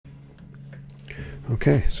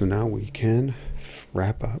Okay, so now we can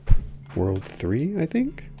wrap up World 3, I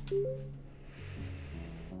think.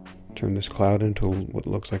 Turn this cloud into what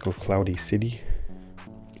looks like a cloudy city.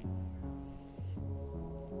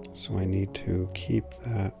 So I need to keep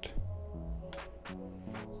that.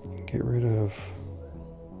 Get rid of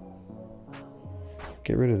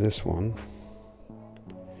this one.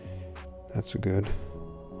 That's a good.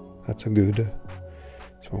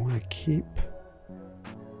 So I want to keep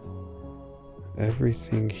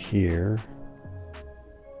everything here,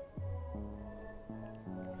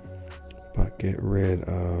 but get rid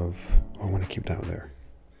of, I want to keep that there.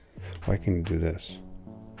 Well, I can do this.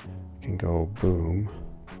 I can go boom.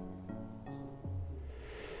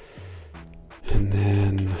 And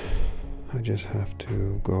then I just have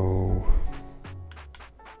to go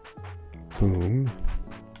boom.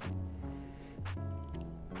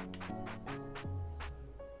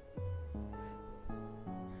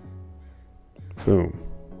 Boom.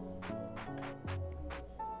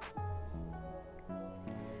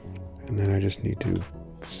 And then I just need to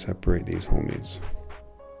separate these homies.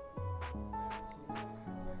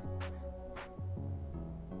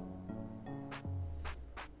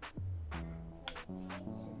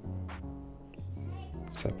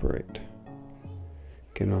 Separate.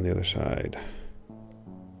 Get on the other side.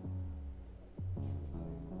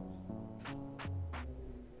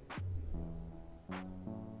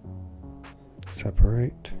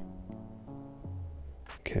 Separate.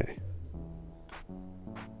 Okay.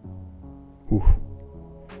 Ooh.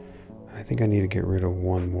 I think I need to get rid of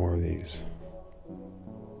one more of these.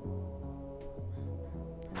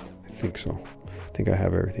 I think so. I think I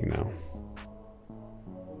have everything now.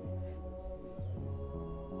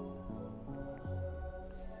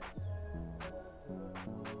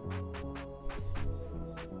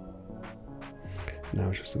 Now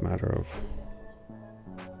it's just a matter of...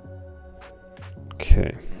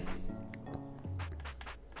 Okay.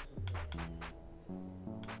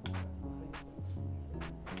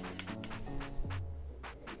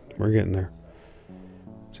 We're getting there.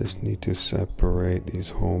 Just need to separate these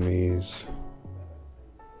homies.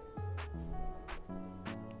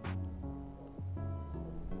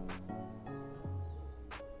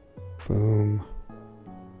 Boom.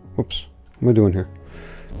 Whoops. What am I doing here?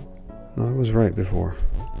 No, I was right before.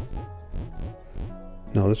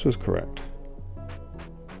 No, this was correct.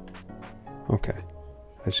 Okay.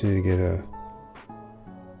 I just need to get a...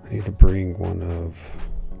 I need to bring one of...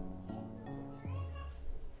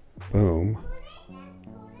 Boom.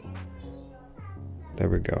 There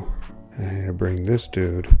we go. And I need to bring this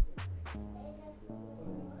dude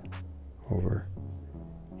over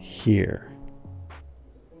here.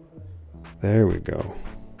 There we go.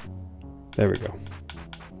 There we go.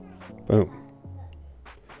 Boom.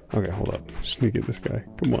 Okay, hold up. Just need to get this guy.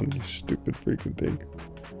 Come on, you stupid freaking thing.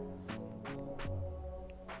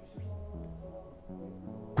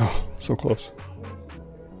 Oh, so close.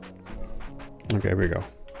 Okay, here we go.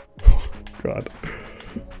 Oh, God.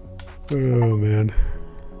 Oh, man.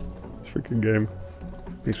 This freaking game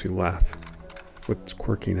makes me laugh with its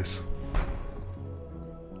quirkiness.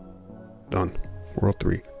 Done. World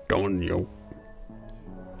 3. Done, yo.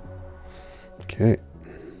 Okay.